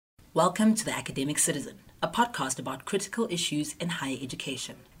Welcome to The Academic Citizen, a podcast about critical issues in higher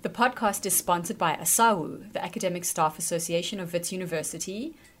education. The podcast is sponsored by ASAWU, the Academic Staff Association of Wits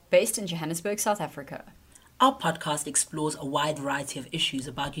University, based in Johannesburg, South Africa. Our podcast explores a wide variety of issues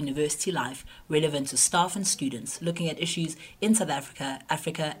about university life relevant to staff and students, looking at issues in South Africa,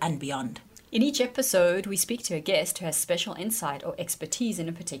 Africa, and beyond. In each episode, we speak to a guest who has special insight or expertise in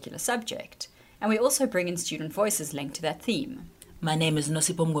a particular subject, and we also bring in student voices linked to that theme. My name is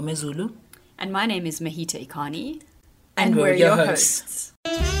Nosipho Mngomezulu. And my name is Mahita Ikani. And we're your hosts.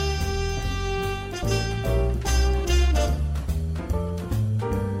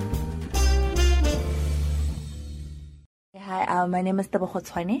 Hi, my name is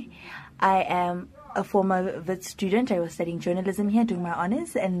Tabakhotswane. I am a former Wits student. I was studying journalism here, doing my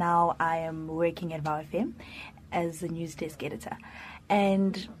honors, and now I am working at VOW FM as a news desk editor.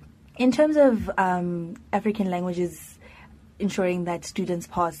 And in terms of African languages, ensuring that students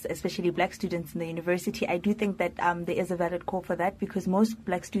pass, especially black students in the university, I do think that there is a valid call for that, because most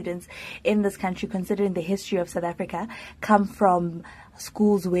black students in this country, considering the history of South Africa, come from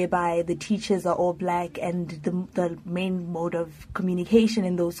schools whereby the teachers are all black and the main mode of communication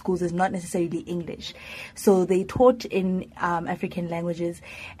in those schools is not necessarily English. So they taught in African languages,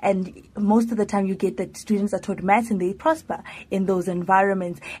 and most of the time you get that students are taught maths and they prosper in those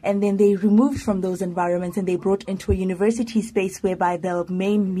environments, and then they removed from those environments and they brought into a university space whereby the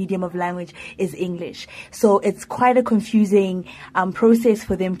main medium of language is English. So it's quite a confusing process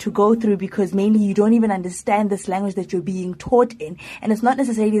for them to go through, because mainly you don't even understand this language that you're being taught in. And it's not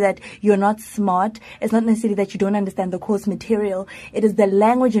necessarily that you're not smart. It's not necessarily that you don't understand the course material. It is the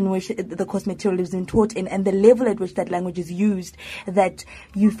language in which the course material is being taught in and the level at which that language is used that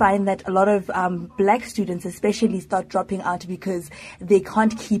you find that a lot of black students especially start dropping out, because they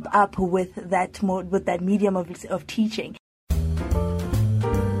can't keep up with that medium of teaching.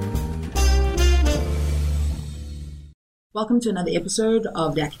 Welcome to another episode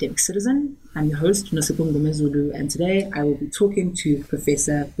of The Academic Citizen. I'm your host, Nosipho Mngomezulu, and today I will be talking to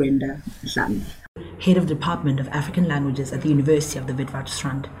Professor Brenda Mhlambi, Head of Department of African Languages at the University of the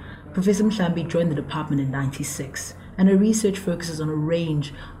Witwatersrand. Professor Mhlambi joined the department in 1996, and her research focuses on a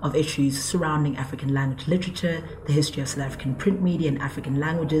range of issues surrounding African language literature, the history of South African print media and African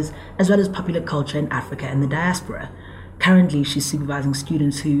languages, as well as popular culture in Africa and the diaspora. Currently, she's supervising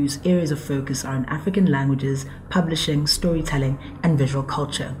students whose areas of focus are in African languages, publishing, storytelling, and visual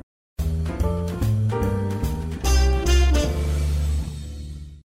culture.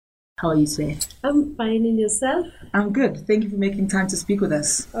 How are you today? I'm fine, and yourself? I'm good. Thank you for making time to speak with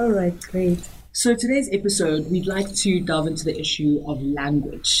us. All right, great. So today's episode, we'd like to delve into the issue of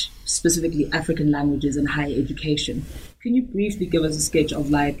language, specifically African languages and higher education. Can you briefly give us a sketch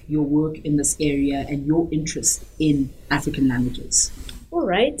of your work in this area and your interest in African languages? All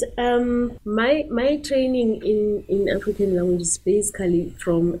right. My training in African languages basically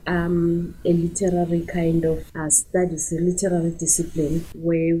from a literary kind of studies, a literary discipline,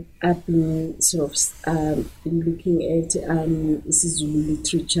 where I've been been looking at isiZulu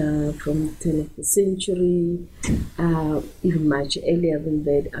literature from the turn of the century, even much earlier than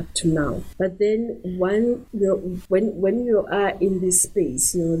that up to now. But then when you are in this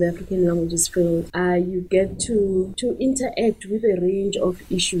space, the African languages field, you get to interact with a range of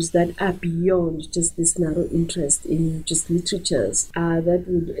issues that are beyond just this narrow interest in just literatures, that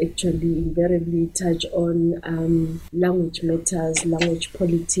would actually invariably touch on language matters, language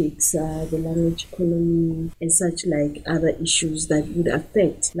politics, the language economy, and such like other issues that would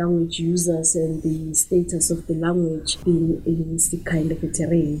affect language users and the status of the language in a linguistic kind of a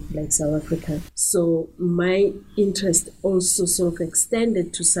terrain like South Africa. So my interest also sort of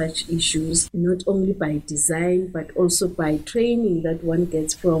extended to such issues, not only by design, but also by training that one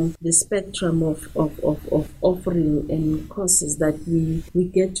gets from the spectrum of offering and courses that we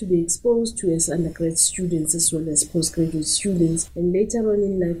get to be exposed to as undergrad students as well as postgraduate students. And later on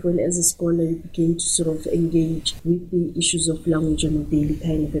in life, when as a scholar you begin to sort of engage with the issues of language on a daily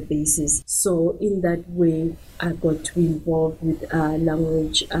kind of a basis. So in that way, I got to be involved with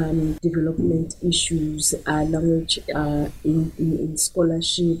language development issues, language in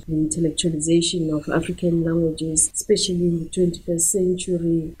scholarship, the intellectualization of African languages, especially in the 21st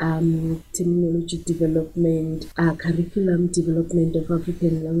century, terminology development, curriculum development of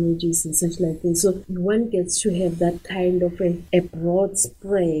African languages and such like things. So one gets to have that kind of a broad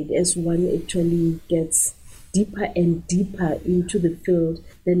spread as one actually gets deeper and deeper into the field,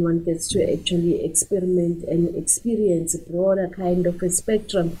 then one gets to actually experiment and experience a broader kind of a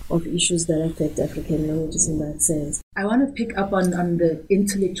spectrum of issues that affect African languages in that sense. I want to pick up on the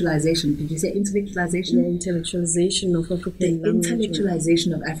intellectualization. Did you say intellectualization? The intellectualization of African languages.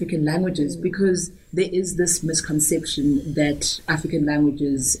 Intellectualization of African languages, because there is this misconception that African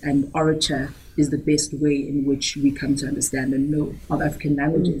languages and orature is the best way in which we come to understand and know of African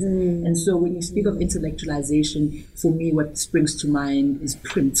languages. And so when you speak of intellectualization, for me, what springs to mind is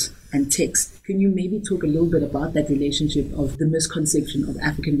print and text. Can you maybe talk a little bit about that relationship of the misconception of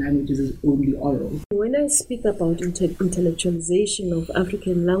African languages as only oral? When I speak about intellectualization of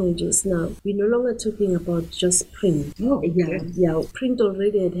African languages now, we're no longer talking about just print. Print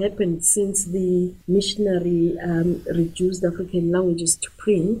already had happened since the missionary reduced African languages to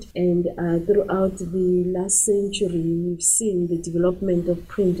print, and throughout the last century, we've seen the development of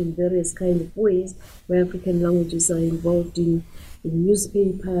print in various kinds of ways, where African languages are involved in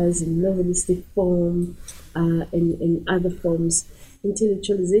newspapers, in novelistic form, and other forms.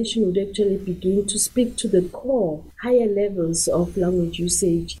 Intellectualization would actually begin to speak to the core, higher levels of language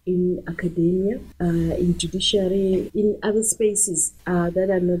usage in academia, in judiciary, in other spaces that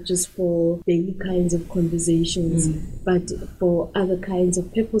are not just for daily kinds of conversations, but for other kinds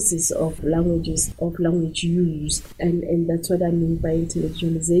of purposes of languages, of language use. And that's what I mean by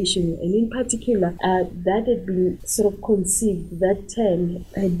intellectualization. And in particular, that had been sort of conceived, that term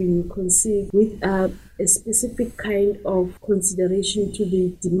had been conceived with a specific kind of consideration to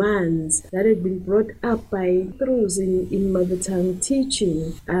the demands that had been brought up by throughs in mother tongue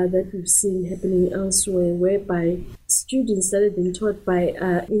teaching that we've seen happening elsewhere, whereby students that had been taught by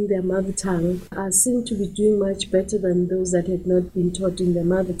in their mother tongue seem to be doing much better than those that had not been taught in their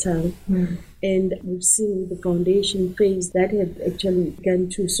mother tongue. And we've seen the foundation phase that had actually begun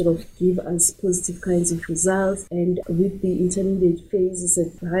to sort of give us positive kinds of results, and with the intermediate phases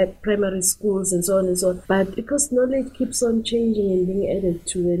at primary schools and so on and so on. But because knowledge keeps on changing and being added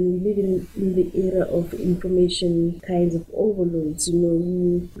to, and we live in the era of information kinds of overloads,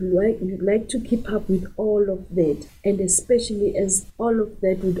 you'd like to keep up with all of that, and especially as all of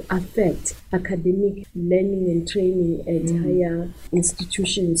that would affect academic learning and training at higher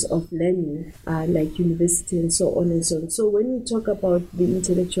institutions of learning, like university and so on and so on. So when we talk about the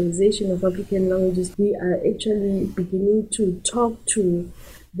intellectualization of African languages, we are actually beginning to talk to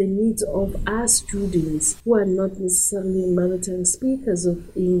the needs of our students who are not necessarily mother tongue speakers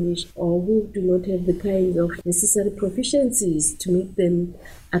of English, or who do not have the kind of necessary proficiencies to make them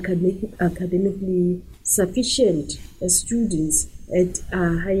academically sufficient as students at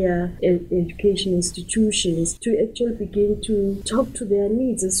higher education institutions, to actually begin to talk to their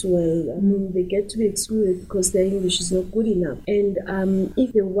needs as well. I mean, they get to be excluded because their English is not good enough. And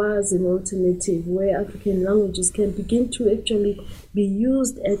if there was an alternative where African languages can begin to actually be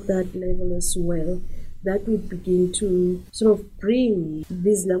used at that level as well, that would begin to sort of bring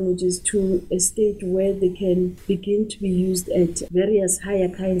these languages to a state where they can begin to be used at various higher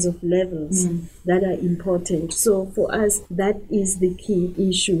kinds of levels that are important. So for us, that is the key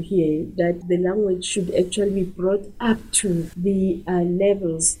issue here, that the language should actually be brought up to the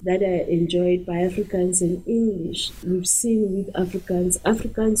levels that are enjoyed by Africans in English. We've seen with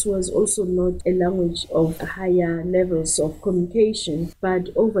Afrikaans was also not a language of higher levels of communication, but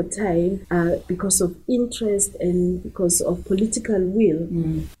over time, because of interest and because of political will,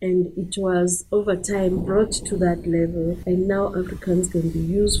 and it was over time brought to that level, and now Afrikaans can be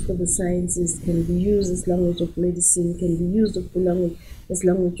used for the sciences, can be used as language of medicine, can be used as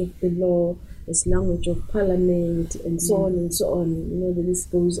language of the law, as language of parliament, and so on and so on. The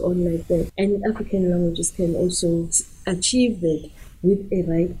list goes on like that. And African languages can also achieve that with a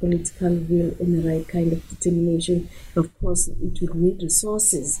right political will and a right kind of determination. Of course, it would need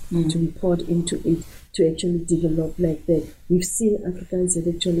resources to be poured into it to actually develop like that. We've seen Africans have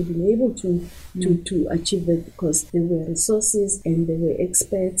actually been able to achieve that because there were resources and there were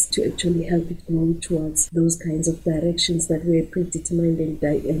experts to actually help it grow towards those kinds of directions that were predetermined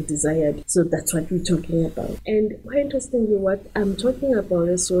and desired. So that's what we're talking about. And quite interestingly, what I'm talking about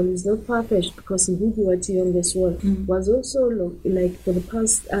as well is not far-fetched, because Ngugi as well was also like for the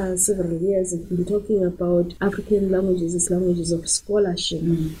past several years have been talking about African languages as languages of scholarship,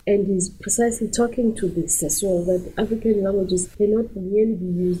 and he's precisely talking to to this as well, that African languages cannot really be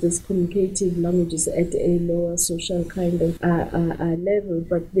used as communicative languages at a lower social kind of level,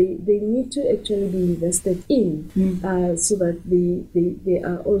 but they need to actually be invested in so that they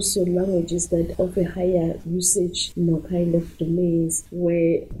are also languages that offer higher usage, kind of domains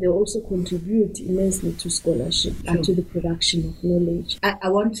where they also contribute immensely to scholarship and to the production of knowledge. I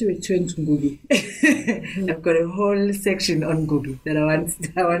want to return to Ngugi. I've got a whole section on Ngugi that I want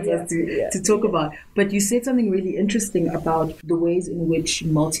us to talk about. But you said something really interesting about the ways in which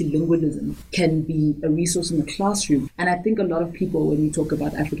multilingualism can be a resource in the classroom. And I think a lot of people, when we talk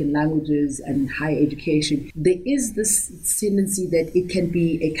about African languages and higher education, there is this tendency that it can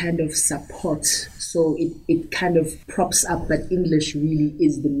be a kind of support. So it kind of props up that English really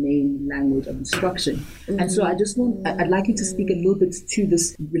is the main language of instruction. And so I'd like you to speak a little bit to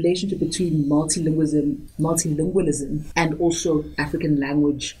this relationship between multilingualism and also African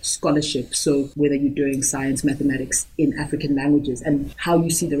language scholarship. So whether you're doing science, mathematics in African languages, and how you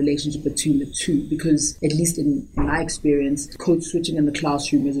see the relationship between the two. Because at least in my experience, code switching in the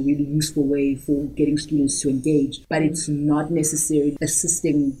classroom is a really useful way for getting students to engage, but it's not necessarily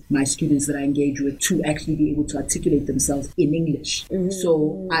assisting my students that I engage with to actually be able to articulate themselves in English.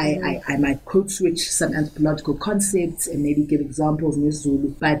 So I might code switch some anthropological concepts and maybe give examples in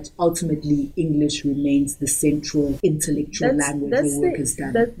Zulu, but ultimately English remains the central intellectual language where work is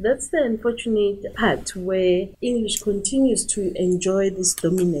done. That's the unfortunate part, where English continues to enjoy this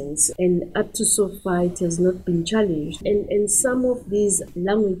dominance, and up to so far it has not been challenged. And some of these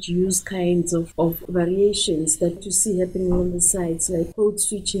language use kinds of variations that you see happening on the sides, like code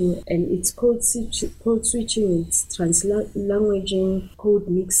switching, and it's code switching, it's translanguaging, code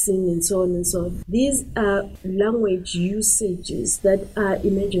mixing, and so on and so on. These are language usages that are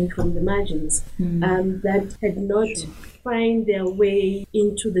emerging from the margins that had not find their way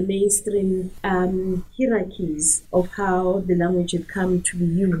into the mainstream hierarchies of how the language had come to be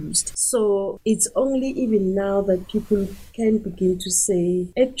used. So it's only even now that people can begin to say,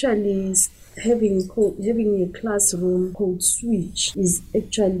 actually, having a classroom code switch is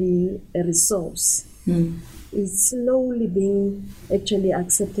actually a resource. It's slowly being actually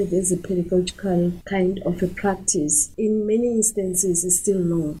accepted as a pedagogical kind of a practice. In many instances, it's still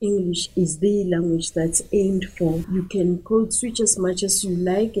no. English is the language that's aimed for. You can code switch as much as you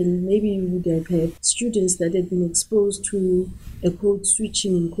like, and maybe you would have had students that had been exposed to a code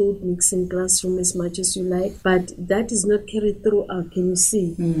switching and code mixing classroom as much as you like, but that is not carried throughout. Can you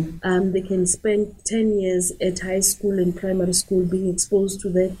see? They can spend 10 years at high school and primary school being exposed to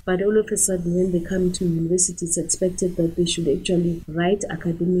that, but all of a sudden when they come to university, it's expected that they should actually write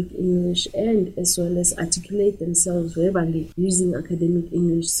academic English and as well as articulate themselves verbally using academic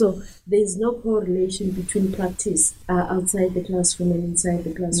English. So there's no correlation between practice outside the classroom and inside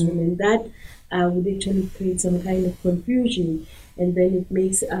the classroom, and that would actually create some kind of confusion, and then it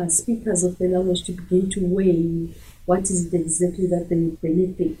makes speakers of the language to begin to weigh what is it exactly that they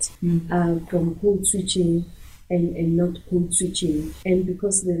benefit from code switching and not code switching. And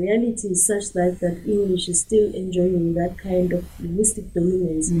because the reality is such that English is still enjoying that kind of linguistic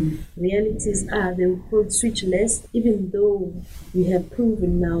dominance, realities are they will code switch less, even though we have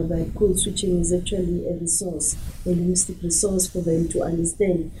proven now that code switching is actually a resource, a linguistic resource for them to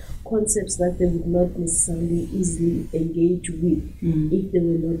understand concepts that they would not necessarily easily engage with if they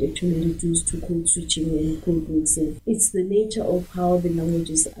were not actually reduced to code switching and code mixing. It's the nature of how the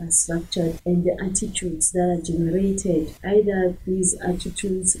languages are structured and the attitudes that are generated. Either these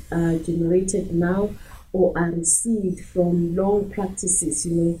attitudes are generated now or are received from long practices,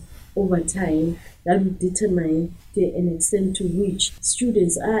 over time, that will determine an extent to which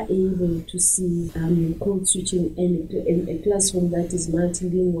students are able to see code switching in a classroom that is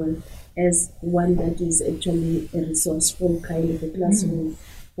multilingual as one that is actually a resourceful kind of a classroom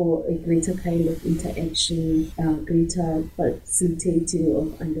for a greater kind of interaction, greater facilitating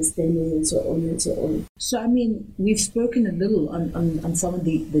of understanding, and so on and so on. So, we've spoken a little on some of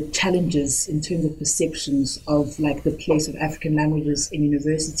the challenges in terms of perceptions of the place of African languages in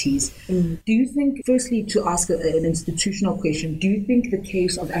universities. Do you think, firstly, to ask an institutional question, do you think the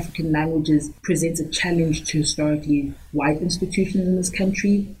case of African languages presents a challenge to historically white institutions in this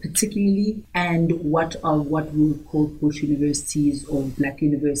country, particularly, and what we would call bush universities or black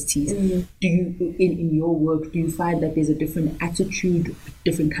universities? Do you, in your work, do you find that there's a different attitude,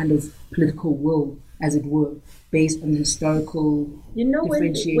 different kind of political will, as it were, based on historical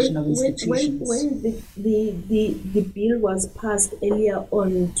differentiation of institutions. When the bill was passed earlier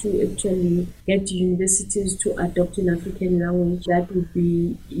on to actually get universities to adopt an African language that would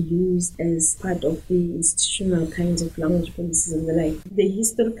be used as part of the institutional kinds of language policies and the like, the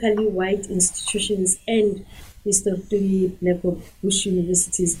historically white institutions and historically black or bush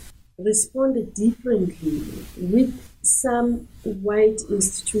universities responded differently. With some white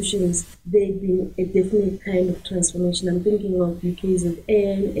institutions, there's been a definite kind of transformation. I'm thinking of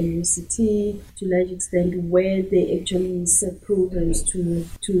UKZN and UCT to a large extent, where they actually set programs to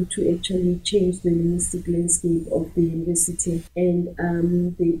actually change the linguistic landscape of the university. And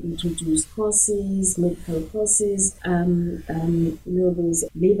they introduced courses, medical courses, those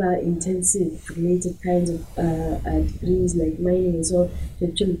labor-intensive related kinds of degrees like mining and so on, to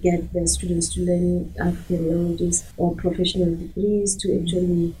actually get their students to learn African languages or professional degrees to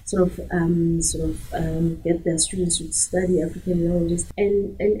actually get their students to study African languages,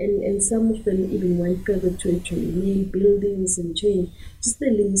 and some of them even went further to actually name buildings and change just the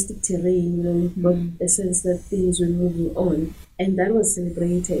linguistic terrain, but a sense that things were moving on. And that was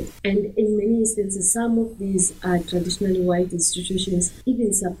celebrated. And in many instances, some of these traditionally white institutions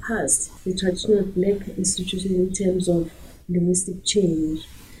even surpassed the traditional black institutions in terms of linguistic change.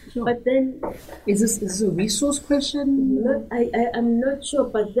 Sure. But then, is this a resource question? I'm not sure.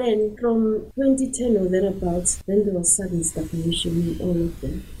 But then, from 2010 or thereabouts, then there was sudden stagnation in all of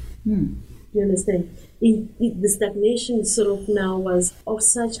them. You understand? The stagnation sort of now was of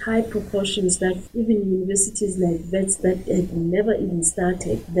such high proportions that even universities like VETS that had never even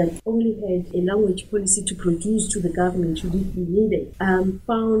started, that only had a language policy to produce to the government should it be needed,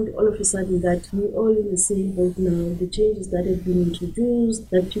 found all of a sudden that we're all in the same boat now. The changes that had been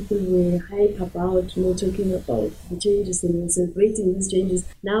introduced, that people were hype about, talking about the changes and celebrating these changes,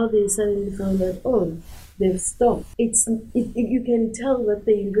 now they suddenly found that, they've stopped. You can tell that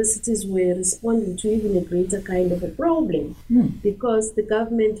the universities were responding to even a greater kind of a problem because the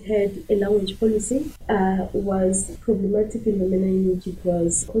government had a language policy, was problematic in the manner in which it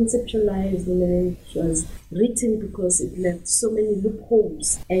was conceptualized, the manner in which it was written, because it left so many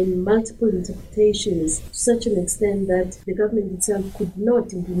loopholes and multiple interpretations to such an extent that the government itself could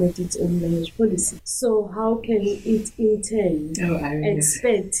not implement its own language policy. So how can it in turn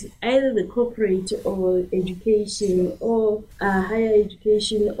expect either the corporate or education or higher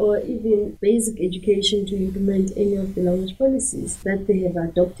education or even basic education to implement any of the language policies that they have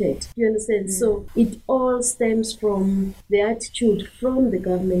adopted? You understand? So it all stems from the attitude from the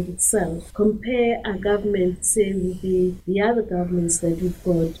government itself. Compare a government, say, with the other governments that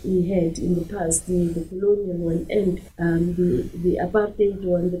we had in the past, the colonial one and the apartheid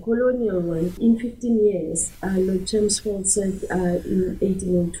one, the colonial one. In 15 years, Lord Chelmsford said in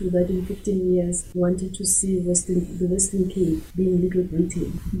 1802 that in 15 years he wanted to see the Western Cape being Little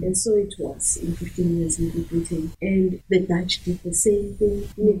Britain. And so it was in 15 years, Little Britain. And the Dutch did the same thing.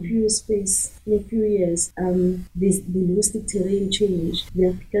 In a few years, the linguistic terrain changed. The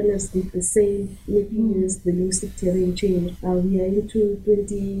Afrikaners did the same. In a few years, the linguistic terrain changed. We are into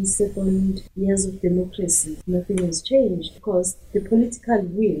 22nd years of democracy. Nothing has changed because the political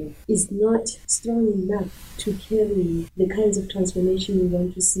will is not strong enough to carry the kinds of transformation we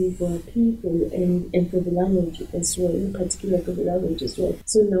want to see for our people and for the language as well, in particular for the language as well.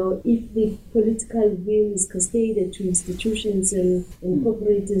 So now, if the political will is cascaded to institutions and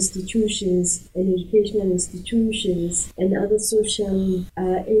corporate institutions and educational institutions and other social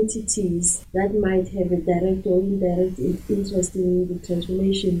entities that might have a direct or indirect interest in the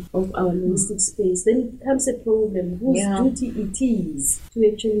transformation of our linguistic space, then it becomes a problem whose duty it is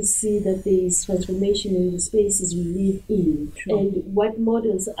to actually see that there is transformation in the spaces we live in, and what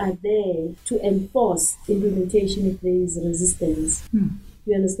models are there to enforce implementation if there is resistance.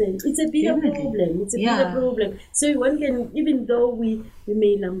 You understand? It's a bigger problem. It's a bigger problem. So one can, even though we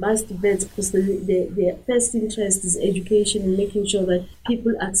may lambast VETS because the first interest is education and making sure that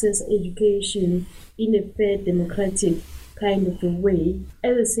people access education in a fair, democratic kind of a way.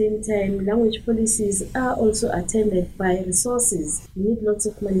 At the same time, language policies are also attended by resources. You need lots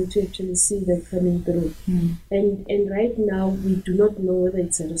of money to actually see that coming through. And right now, we do not know whether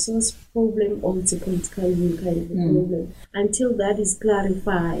it's a resource problem or it's a political will kind of a problem. Until that is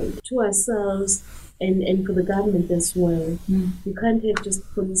clarified to ourselves and for the government as well. You can't have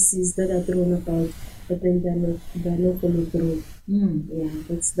just policies that are thrown about, but then they're not followed through. Yeah,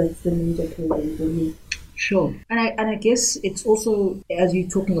 that's the major problem for me. Sure. And I guess it's also, as you're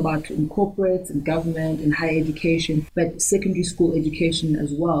talking about in corporates and government and higher education, but secondary school education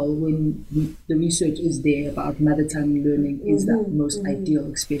as well, when the research is there about mother tongue learning is the most ideal,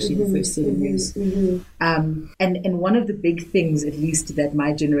 especially in the first 7 years. And one of the big things, at least that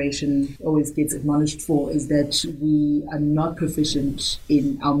my generation always gets admonished for, is that we are not proficient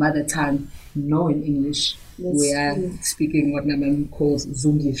in our mother tongue, nor in English. We are speaking what my mom calls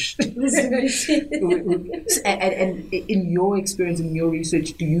Zunglish. and in your experience, in your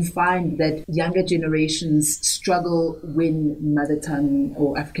research, do you find that younger generations struggle when mother tongue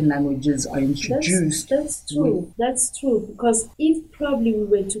or African languages are introduced? That's true. That's true. Because if probably we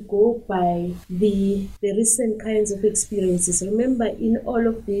were to go by the recent kinds of experiences, remember in all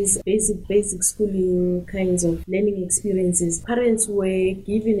of these basic schooling kinds of learning experiences, parents were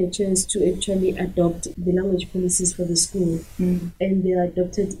given a chance to actually adopt the language policies for the school, and they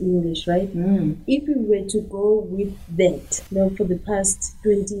adopted English, right? If we were to go with that now for the past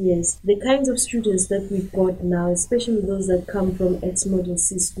 20 years, the kinds of students that we've got now, especially those that come from ex-Model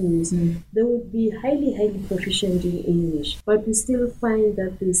C schools, they would be highly proficient in English, but we still find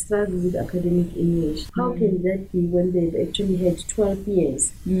that they struggle with academic English. How can that be when they've actually had 12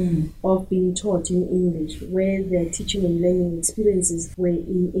 years of being taught in English, where their teaching and learning experiences were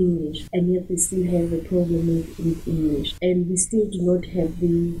in English, and yet they still have a problem with English, and we still do not have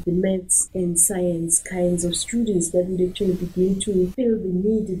the maths and science kinds of students that would actually begin to feel the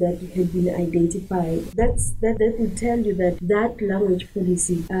need that had been identified. That will tell you that language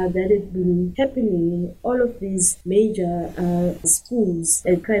policy that had been happening in all of these major schools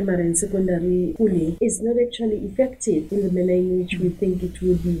at primary and secondary schooling is not actually effective in the manner in which we think it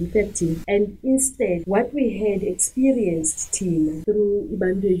will be effective. And instead, what we had experienced, team, through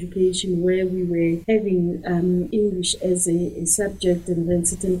Ibantu education, where we were having English as a subject, and then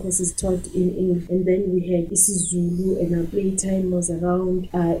certain courses taught in English, and then we had isiZulu, and our playtime was around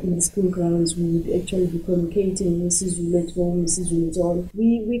in the school grounds. We would actually be communicating isiZulu at home, isiZulu at home.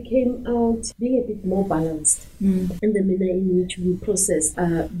 We came out being a bit more balanced in the manner in which we process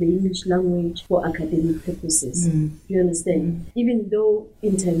the English language for academic purposes. Do you understand? Even though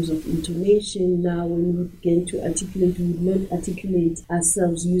in terms of intonation, now when we began to articulate, we would not articulate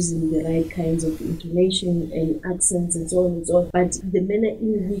ourselves using the right kinds of intonation and accents and so on and so on, but the manner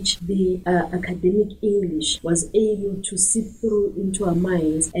in which the academic English was able to seep through into our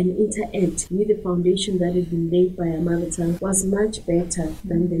minds and interact with the foundation that had been laid by our mother tongue was much better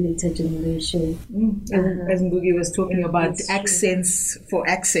than the later generation. As Ngugi was talking about accents for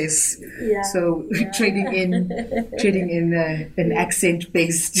access, so trading in an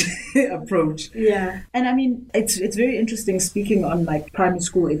accent-based approach. And I mean, it's very interesting speaking on like primary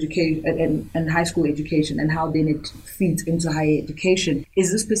school education and high school education, and how then it feeds into higher education,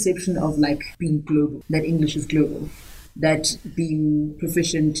 is this perception of like being global, that English is global, that being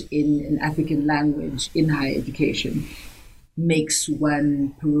proficient in an African language in higher education makes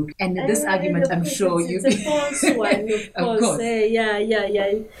one parochial. And this argument, I'm sure you... It's a false one, of course.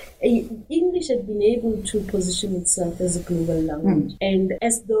 English had been able to position itself as a global language, and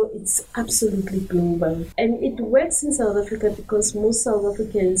as though it's absolutely global. And it works in South Africa because most South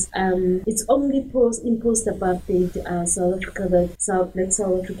Africans, it's only in post-apartheid South Africa that Black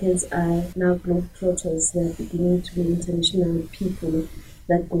South Africans are now globetrotters. They're beginning to be international people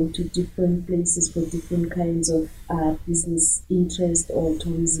that go to different places for different kinds of business interest or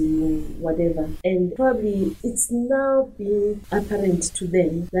tourism or whatever. And probably it's now being apparent to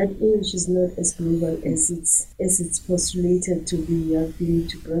them that English is not as global as it's postulated to be. I've been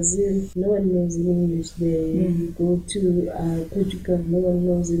to Brazil, no one knows in English there. You go to Portugal, no one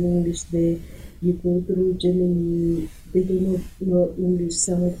knows in English there. You go through Germany, they don't know English,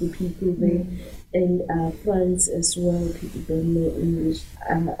 some of the people there. And France as well, people don't know English.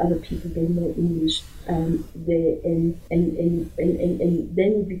 Other people don't know English. And then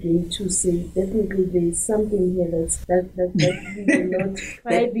we begin to say, definitely there is something here that we will not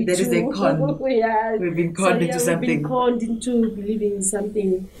quite be that true. Is a con. We've been conned into something. We've been conned into believing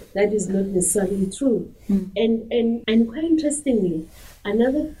something that is not necessarily true. And quite interestingly,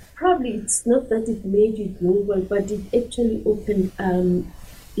 another, probably it's not that it made it global, but it actually opened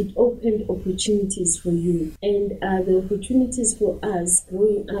opportunities for you. And the opportunities for us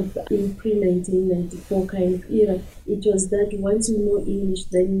growing up in pre-1994 kind of era, it was that once you know English,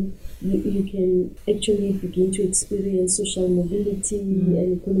 then you can actually begin to experience social mobility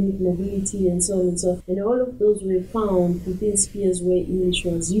and economic mobility and so on and so on. And all of those were found within spheres where English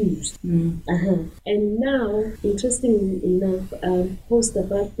was used. And now, interestingly enough,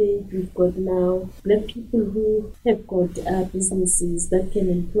 post-apartheid, we've got now Black people who have got businesses that can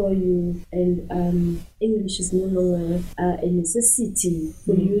employ you, and English is no longer a necessity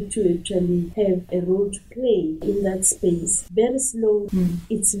for you to actually have a role to play in that space. Very slow,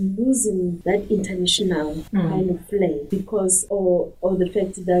 it's losing that international kind of flair because, or the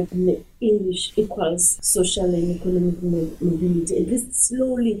fact that English equals social and economic mobility, at least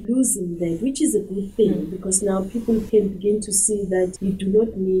slowly losing that, which is a good thing because now people can begin to see that you do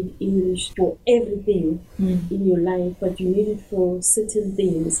not need English for everything in your life, but you need it for certain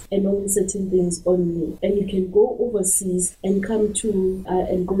things and only certain things only. And you can go overseas and come to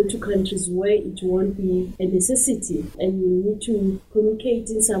and go to countries where it won't be a necessity, and you need to communicate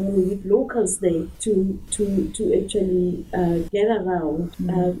in some way with locals there to actually get around.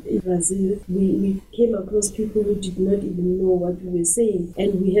 In Brazil, we came across people who did not even know what we were saying,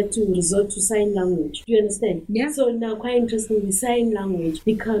 and we had to resort to sign language. Do you understand? Yeah. So now, quite interestingly, sign language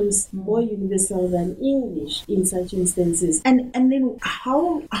becomes more universal than English in such instances. And then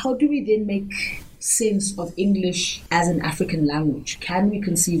how do we then make sense of English as an African language? Can we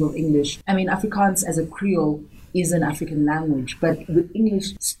conceive of English? I mean, Afrikaans as a Creole is an African language, but with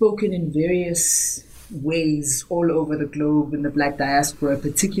English spoken in various ways all over the globe, in the Black diaspora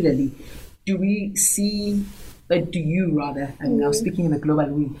particularly, do we see, or do you rather, I'm now speaking in the global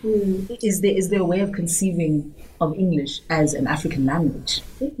we, is there a way of conceiving of English as an African language?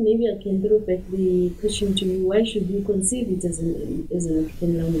 I think maybe I can throw back the question to you. Why should we conceive it as an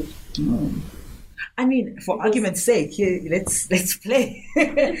African language? I mean, for argument's sake, here, let's play.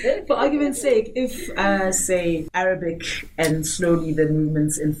 For argument's sake, if, say, Arabic and slowly the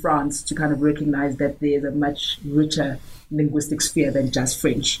movements in France to kind of recognize that there's a much richer linguistic sphere than just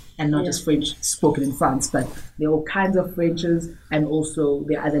French, and not just French spoken in France, but there are all kinds of Frenches, and also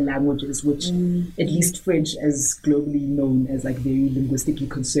there are other languages, which at least French is globally known as like very linguistically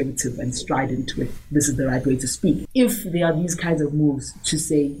conservative and strident with this is the right way to speak. If there are these kinds of moves to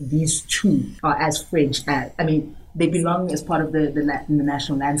say these two are as French as, I mean, they belong as part of the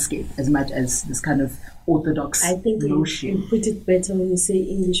national landscape as much as this kind of orthodox I think notion. you put it better when you say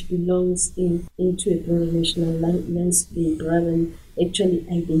English belongs into a broader national landscape rather than actually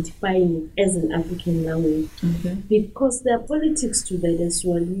identifying it as an African language. Because there are politics to that as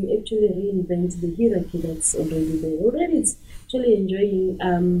well. You actually reinvent the hierarchy that's already there. Already it's actually enjoying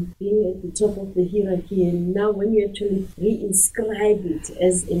being at the top of the hierarchy, and now when you actually reinscribe it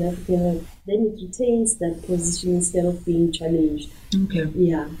as an African language, then it retains that position instead of being challenged.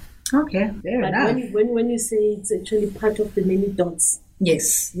 Yeah. Okay, fair enough. When you say it's actually part of the many dots.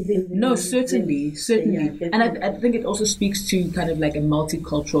 Yes. No, certainly. Yeah, and I think it also speaks to kind of like a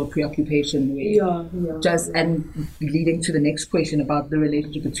multicultural preoccupation where and leading to the next question about the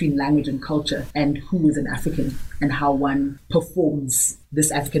relationship between language and culture and who is an African and how one performs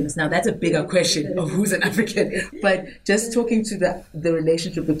this Africanness. Now that's a bigger question of who's an African, but just talking to the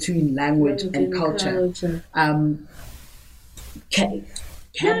relationship between language and culture.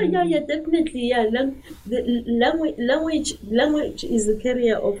 Definitely. Yeah, language is the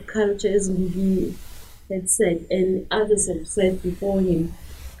carrier of culture, as Ngugi had said, and others have said before him.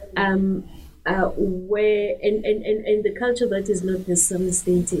 Where and the culture that is not necessarily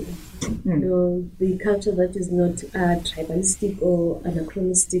static, the culture that is not tribalistic or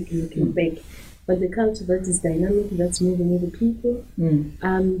anachronistic looking back, but the culture that is dynamic, that's moving with the people,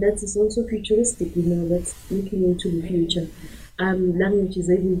 that is also futuristic. That's looking into the future. Language is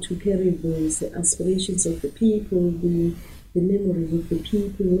able to carry those aspirations of the people, the memories of the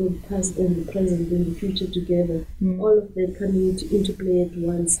people, the past and the present and the future together. All of that coming into play at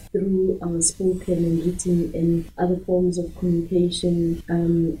once through our spoken and written and other forms of communication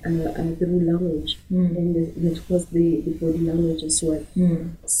through language, and of course the body language as well.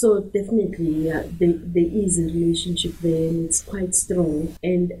 So definitely, there is a relationship there, and it's quite strong.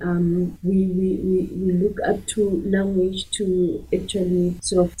 And we look up to language to actually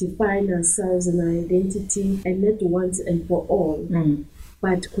sort of define ourselves and our identity, and not once and for all,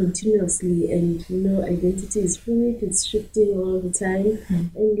 but continuously. And identity is fluid, it's shifting all the time,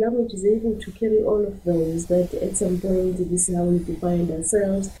 and language is able to carry all of those. That at some point this is how we define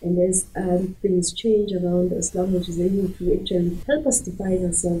ourselves, and as things change around us, language is able to actually help us define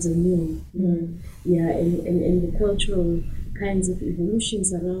ourselves anew. And the cultural kinds of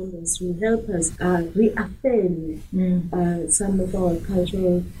evolutions around us will help us reaffirm some of our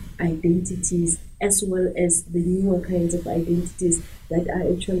cultural identities, as well as the newer kinds of identities that are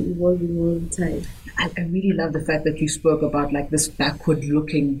actually evolving all the time. I really love the fact that you spoke about like this backward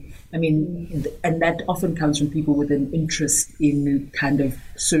looking. I mean, and that often comes from people with an interest in kind of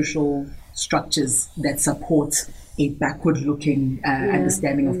social structures that support a backward-looking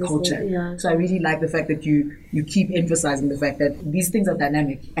understanding of culture. Yeah. So I really like the fact that you keep emphasizing the fact that these things are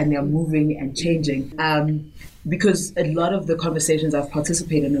dynamic and they're moving and changing. Because a lot of the conversations I've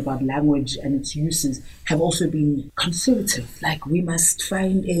participated in about language and its uses have also been conservative. Like, we must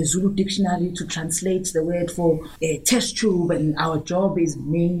find a Zulu dictionary to translate the word for a test tube, and our job is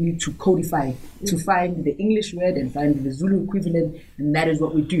mainly to codify, to find the English word and find the Zulu equivalent, and that is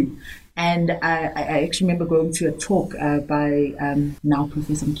what we do. And I actually remember going to a talk by now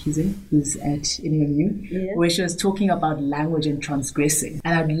Professor Mkhize, who's at NMU, where she was talking about language and transgressing.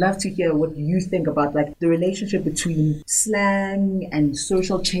 And I'd love to hear what you think about like the relationship between slang and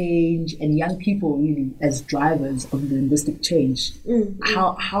social change and young people really as drivers of linguistic change.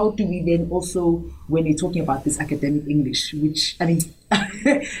 How do we then also, when you're talking about this academic English, which, I mean,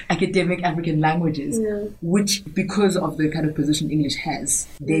 academic African languages, which because of the kind of position English has,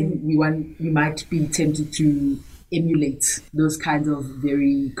 then we might be tempted to emulate those kinds of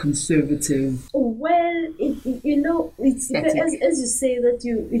very conservative. Well, it's as you say that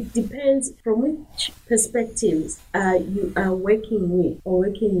it depends from which perspectives you are working with or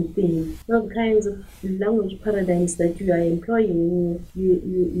working within. What kinds of language paradigms that you are employing when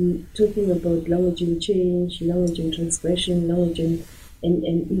you talking about language and change, language and transgression, language and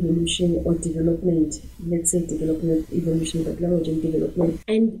evolution or development. Let's say development, evolution, but language and development.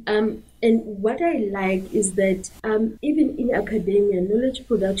 And what I like is that even in academia, knowledge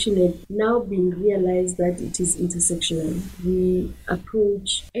production has now been realized that it is intersectional. We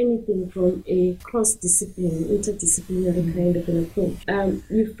approach anything from a cross-discipline, interdisciplinary kind of an approach.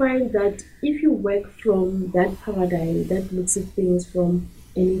 You find that if you work from that paradigm that looks at things from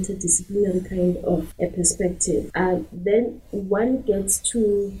an interdisciplinary kind of a perspective, then one gets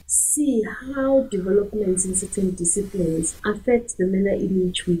to see how developments in certain disciplines affect the manner in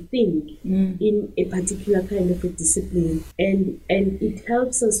which we think in a particular kind of a discipline. And it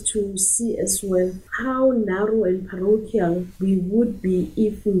helps us to see as well how narrow and parochial we would be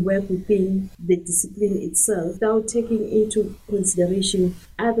if we work within the discipline itself without taking into consideration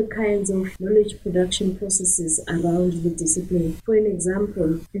other kinds of knowledge production processes around the discipline. For an example,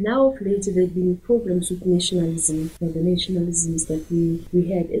 now of late there have been problems with nationalism and the nationalisms that we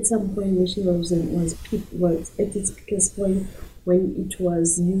had. At some point, nationalism was at its peakest point when it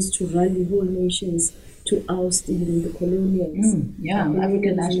was used to rally whole nations to oust even the colonials.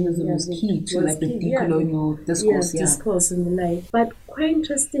 African nationalism was key to like the decolonial discourse. Discourse and the like. But quite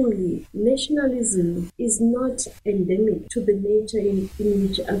interestingly, nationalism is not endemic to the nature in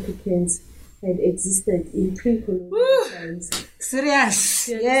which Africans had existed in pre-colonial times. Serious.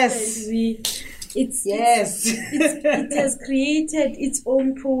 Yes. It has created its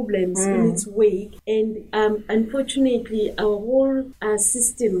own problems in its wake, and unfortunately our whole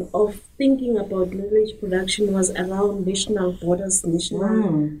system of thinking about knowledge production was around national borders,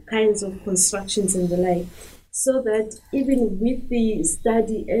 national kinds of constructions and the like. So that even with the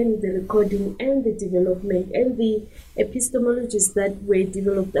study and the recording and the development and the epistemologies that were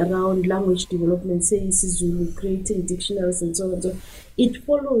developed around language development, say isiZulu, creating dictionaries and so on, so it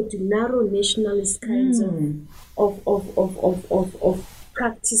followed narrow nationalist kinds of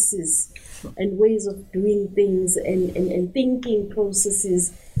practices and ways of doing things and thinking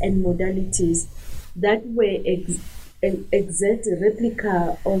processes and modalities that were an exact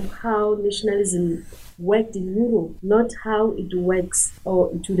replica of how nationalism worked in Europe, not how it works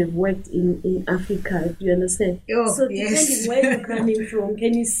or it would have worked in Africa. Do you understand? So depending where you're coming from,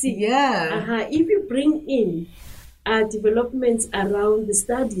 can you see? If you bring in developments around the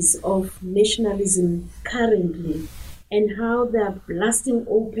studies of nationalism currently and how they're blasting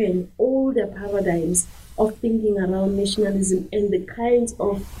open all the paradigms of thinking around nationalism and the kinds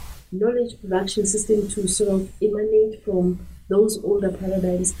of knowledge production system to sort of emanate from those older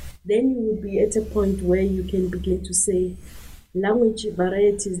paradigms, then you would be at a point where you can begin to say language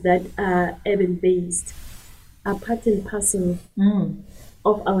varieties that are urban-based are part and parcel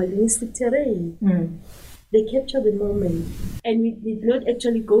of our linguistic terrain. They capture the moment, and we did not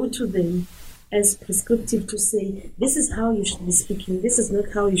actually go to them as prescriptive to say, this is how you should be speaking, this is not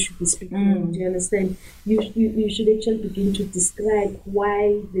how you should be speaking. Do you understand? You should actually begin to describe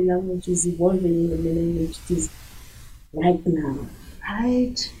why the language is evolving in the manner in which it is right now.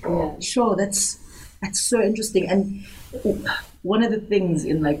 Right. Yeah. Sure. That's so interesting. And one of the things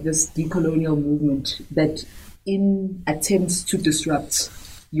in like this decolonial movement that in attempts to disrupt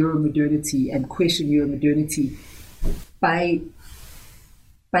Euromodernity and question Euromodernity by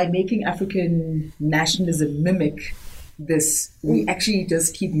making African nationalism mimic this, we actually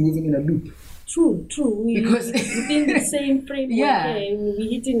just keep moving in a loop. True. Because within the same framework, and we're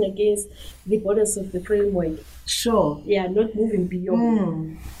hitting against the borders of the framework. Sure. Yeah, not moving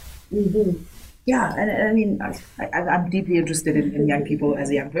beyond. Yeah, and I mean, I'm deeply interested in young people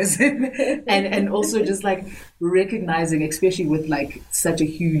as a young person, and also just like recognizing, especially with like such a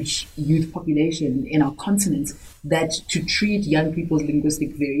huge youth population in our continent, that to treat young people's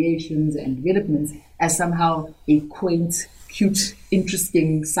linguistic variations and developments as somehow a quaint, cute,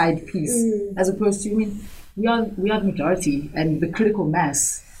 interesting side piece, as opposed to, I mean, we are the majority, and the critical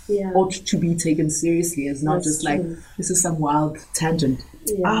mass ought to be taken seriously as not just like, this is some wild tangent.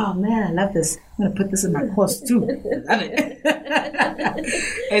 Oh man, I love this. I'm going to put this in my course too. I love it.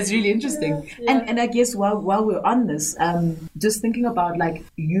 It's really interesting. And I guess while we're on this, just thinking about like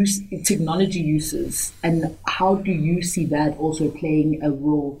technology uses, and how do you see that also playing a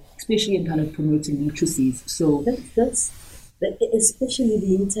role, especially in kind of promoting literacies? So that's especially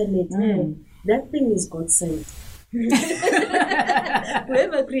the internet. That thing is godsend.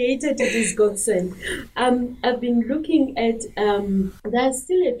 Whoever created it is godsend. I've been looking at there's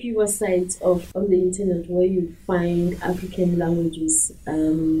still a fewer sites on the internet where you find African languages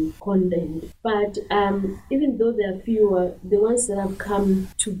content, but even though there are fewer, the ones that have come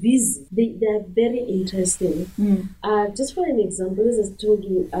to visit, they are very interesting. Just for an example, as I told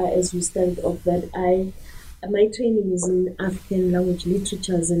you as we started off, that my training is in African language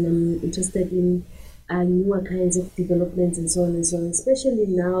literatures, and I'm interested in newer kinds of developments and so on and so on, especially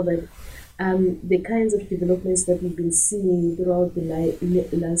now that the kinds of developments that we've been seeing throughout the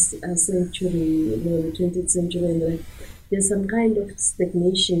last century, the 20th century, and there's some kind of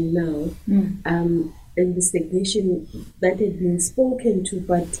stagnation now. And the stagnation that had been spoken to,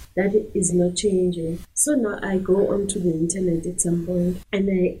 but that is not changing. So now I go onto the internet at some point and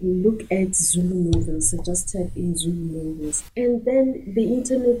I look at Zulu novels. I just type in Zulu novels. And then the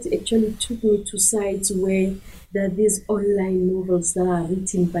internet actually took me to sites where there are these online novels that are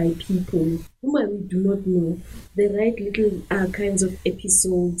written by people whom I do not know. They write little kinds of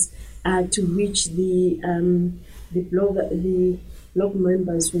episodes to which the blog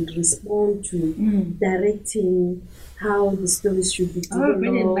members would respond to, directing how the stories should be developed. Oh,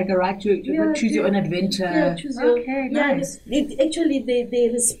 brilliant. Like a right to choose your own adventure. Yeah, choose your nice. Actually, they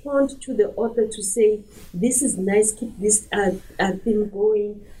respond to the author to say, this is nice, keep this thing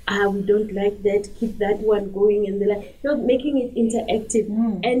going. We don't like that, keep that one going. And they're like, making it interactive.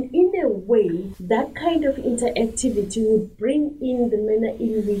 And in a way, that kind of interactivity would bring in the manner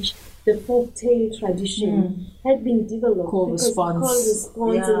in which the folk tale tradition had been developed. Call response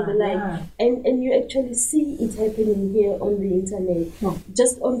and the like. And you actually see it happening here on the internet.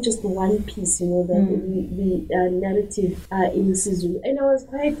 Just on just one piece, the narrative in Sizulu. And I was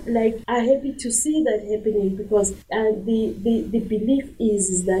quite happy to see that happening, because the belief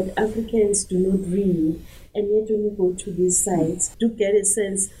is that Africans do not read, and yet when you go to these sites, do get a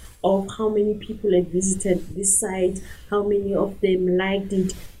sense of how many people have visited this site, how many of them liked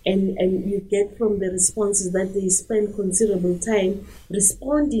it, and you get from the responses that they spend considerable time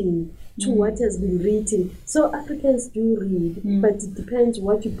responding to what has been written. So Africans do read, but it depends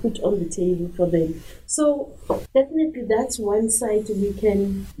what you put on the table for them. So definitely that's one side we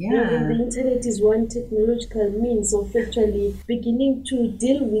can, the internet is one technological means of actually beginning to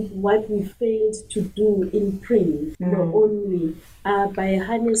deal with what we failed to do in print, not only by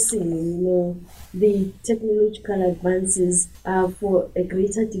harnessing, the technological advances for a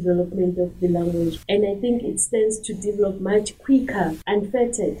greater development of the language. And I think it stands to develop much quicker and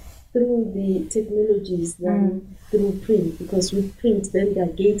fatter through the technologies than through print, because with print then there are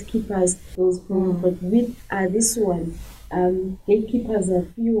gatekeepers, those but with this one, gatekeepers are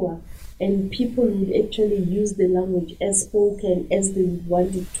fewer, and people would actually use the language as spoken as they would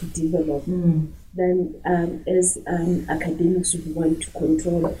want it to develop, than as academics would want to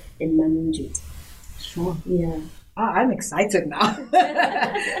control and manage it. Sure. Yeah. I'm excited now.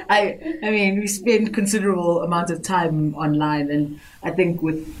 I mean, we spend considerable amount of time online, and I think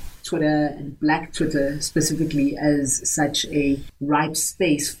with Twitter and Black Twitter specifically as such a ripe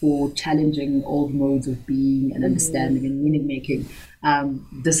space for challenging old modes of being and understanding and meaning making,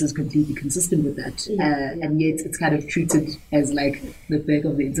 this is completely consistent with that. And yet it's kind of treated as like the back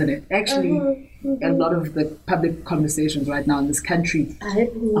of the internet. Actually, a lot of the public conversations right now in this country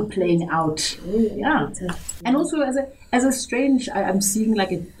are playing out. And also as a strange, I'm seeing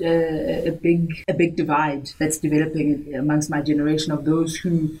like a big divide that's developing amongst my generation of those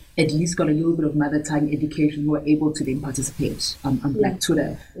who at least got a little bit of mother tongue education, who are able to then participate on Black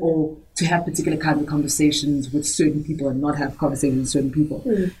Twitter, or to have particular kinds of conversations with certain people and not have conversations with certain people.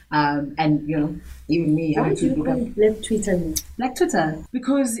 And even me having to look up Black Twitter. Black Twitter,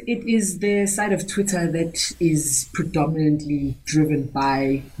 because it is the side of Twitter that is predominantly driven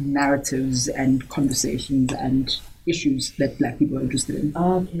by narratives and conversations and issues that Black people are interested in.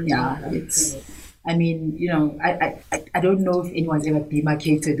 It's. I mean, I don't know if anyone's ever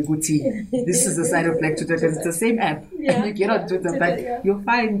demarcated Guti. This is the side of Black Twitter because it's the same app. And you get on Twitter, but you'll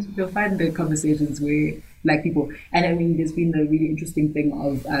find the conversations where Black people. And I mean, there's been the really interesting thing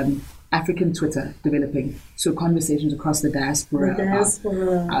of African Twitter developing. So conversations across the diaspora about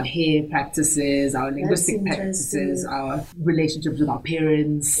our hair practices, our linguistic practices, our relationships with our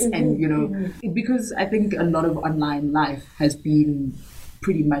parents, and because I think a lot of online life has been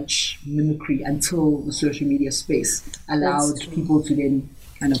pretty much mimicry until the social media space allowed people to then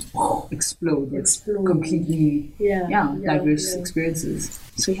kind of explode with completely diverse experiences.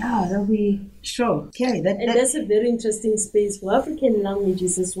 So that'll be sure. Okay, that's a very interesting space for African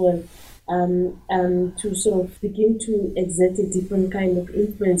languages as well. To sort of begin to exert a different kind of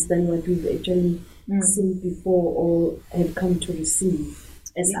influence than what we've actually seen before or had come to receive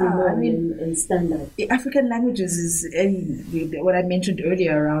as the norm and standard. African languages is what I mentioned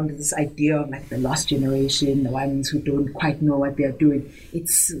earlier around this idea of like the lost generation, the ones who don't quite know what they're doing.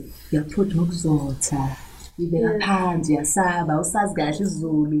 It's so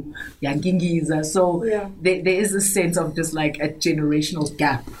there is a sense of just like a generational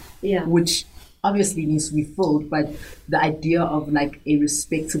gap, which obviously needs to be filled, but the idea of like a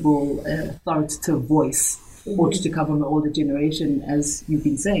respectable authoritative voice ought to come from the older generation, as you've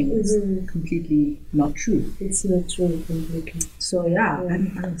been saying, is completely not true. It's not true completely. So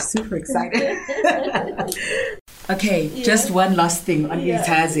I'm super excited. Okay, just one last thing on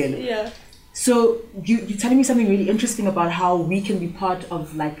Izithakazelo. So you're telling me something really interesting about how we can be part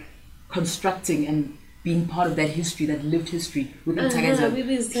of like constructing and being part of that history, that lived history with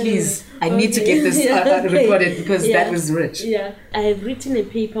Izithakazelo. Please, I need to get this recorded because that was rich. Yeah, I have written a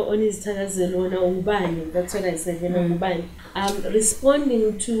paper on Izithakazelo on Ubani. That's what I said, Ubani.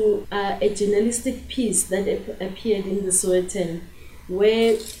 Responding to a journalistic piece that appeared in the Sowetan,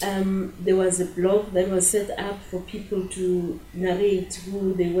 where there was a blog that was set up for people to narrate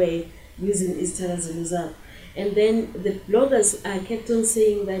who they were using Izithakazelo. And then the bloggers kept on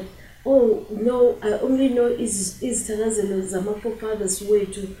saying that, oh no, I only know Izithakazelo Zama forefathers way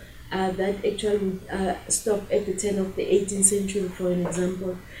to that actually stopped at the turn of the 18th century, for an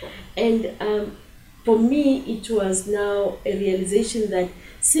example. And for me, it was now a realization that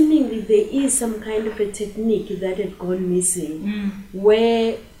seemingly there is some kind of a technique that had gone missing,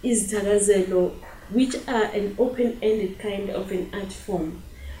 where Izithakazelo, which are an open-ended kind of an art form,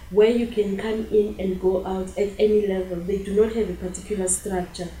 where you can come in and go out at any level. They do not have a particular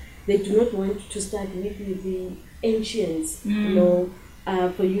structure. They do not want to start with the ancients,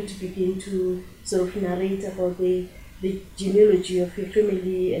 for you to begin to sort of narrate about the genealogy of your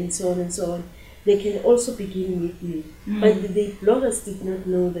family and so on and so on. They can also begin with you. But the bloggers did not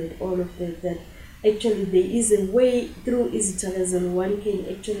know that all of that actually there is a way through Izithakazelo one can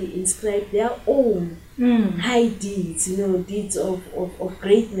actually inscribe their own high deeds, deeds of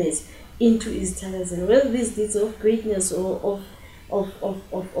greatness into Izithakazelo. Whether these deeds of greatness or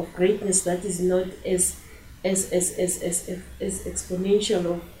of greatness that is not as exponential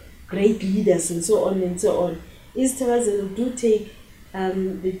of great leaders and so on and so on. Izithakazelo do take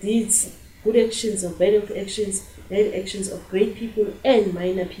the deeds, good actions or bad actions of great people and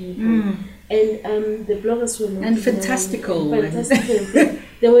minor people. And the bloggers were not fantastical.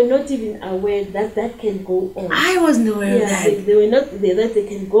 They were not even aware that can go on. I wasn't aware of that. They were not aware that they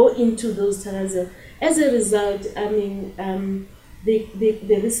can go into those Izithakazelo. As a result, I mean,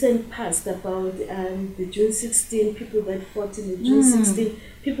 the recent past about the June 16 people that fought in the June 16,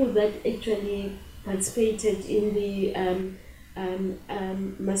 people that actually participated in the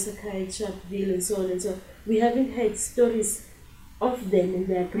massacre at Sharpeville and so on and so on. We haven't had stories of them and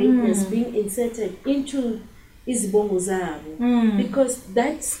their greatness being inserted into izibongo zabo, because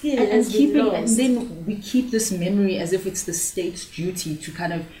that skill has been lost. And then we keep this memory as if it's the state's duty to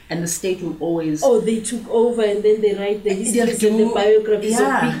kind of, and the state will always... Oh, they took over and then they write the histories and the biographies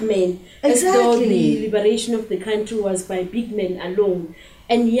of big men. As though the liberation of the country was by big men alone.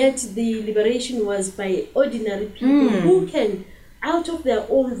 And yet the liberation was by ordinary people who can, out of their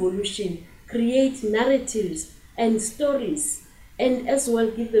own volition, create narratives and stories and as well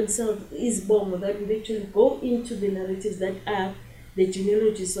give themselves isbongo that would actually go into the narratives that are the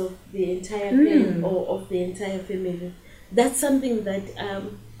genealogies of the entire clan or of the entire family. That's something that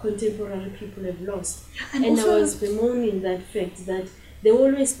contemporary people have lost. And I was bemoaning that fact that they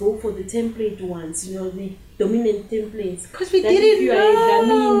always go for the template ones, the dominant templates. Because we didn't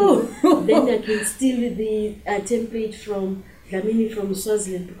know. Then I can steal the template from Dlamini from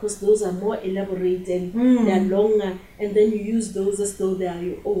Swaziland, because those are more elaborate and they're longer, and then you use those as though they are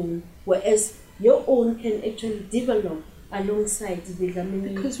your own. Whereas your own can actually develop alongside the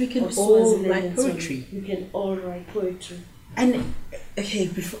Dlamini. Because we can all write poetry. We can all write poetry. And okay,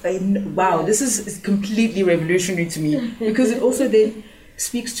 wow, this is completely revolutionary to me, because it also then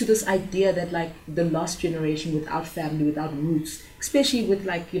speaks to this idea that like the lost generation without family, without roots, especially with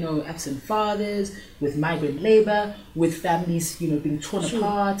absent fathers, with migrant labor, with families being torn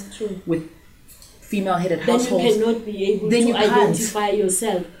apart, with female-headed households. Then you cannot be able to identify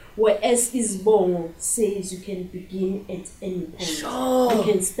yourself. Whereas Isbongo says you can begin at any point. Sure. You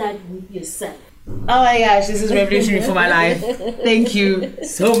can start with yourself. Oh my gosh, this is revolutionary for my life. Thank you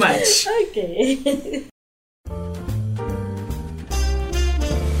so much. Okay.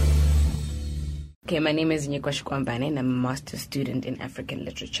 Okay, my name is Nyekwa Shikwambane and I'm a master's student in African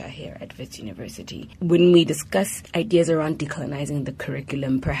literature here at Wits University. When we discuss ideas around decolonizing the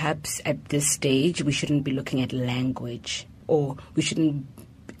curriculum, perhaps at this stage we shouldn't be looking at language, or we shouldn't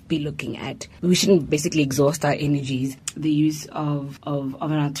basically exhaust our energies, the use of an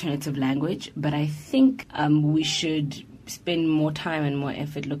alternative language. But I think we should spend more time and more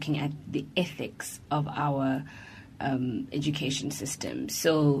effort looking at the ethics of our education system.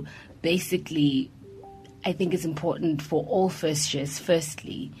 So basically, I think it's important for all first years,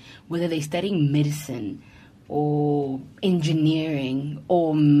 firstly, whether they're studying medicine or engineering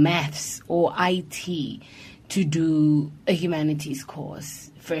or maths or IT, to do a humanities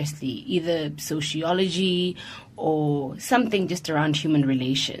course, firstly, either sociology or something just around human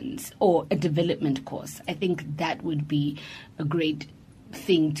relations, or a development course. I think that would be a great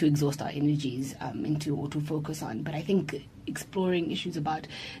thing to exhaust our energies into, or to focus on. But I think exploring issues about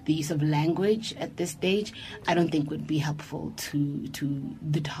the use of language at this stage, I don't think would be helpful to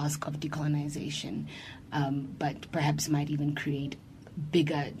the task of decolonization, but perhaps might even create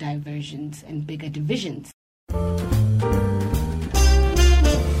bigger diversions and bigger divisions.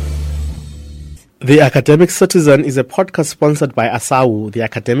 The Academic Citizen is a podcast sponsored by ASAU, the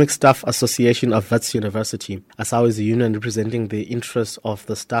Academic Staff Association of Wits University. ASAU is a union representing the interests of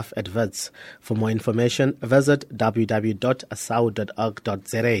the staff at Wits. For more information, visit www.asau.org.za.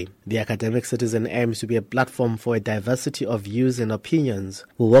 The Academic Citizen aims to be a platform for a diversity of views and opinions.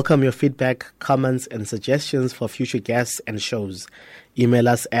 We'll welcome your feedback, comments, and suggestions for future guests and shows. Email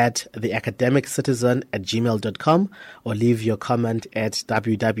us at theacademiccitizen@gmail.com or leave your comment at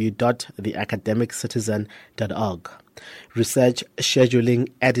www.theacademiccitizen.org. Research, scheduling,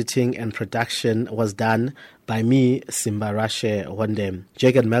 editing, and production was done by me, Simbarashe Wondem.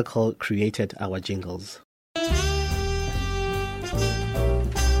 Jagan Merkel created our jingles.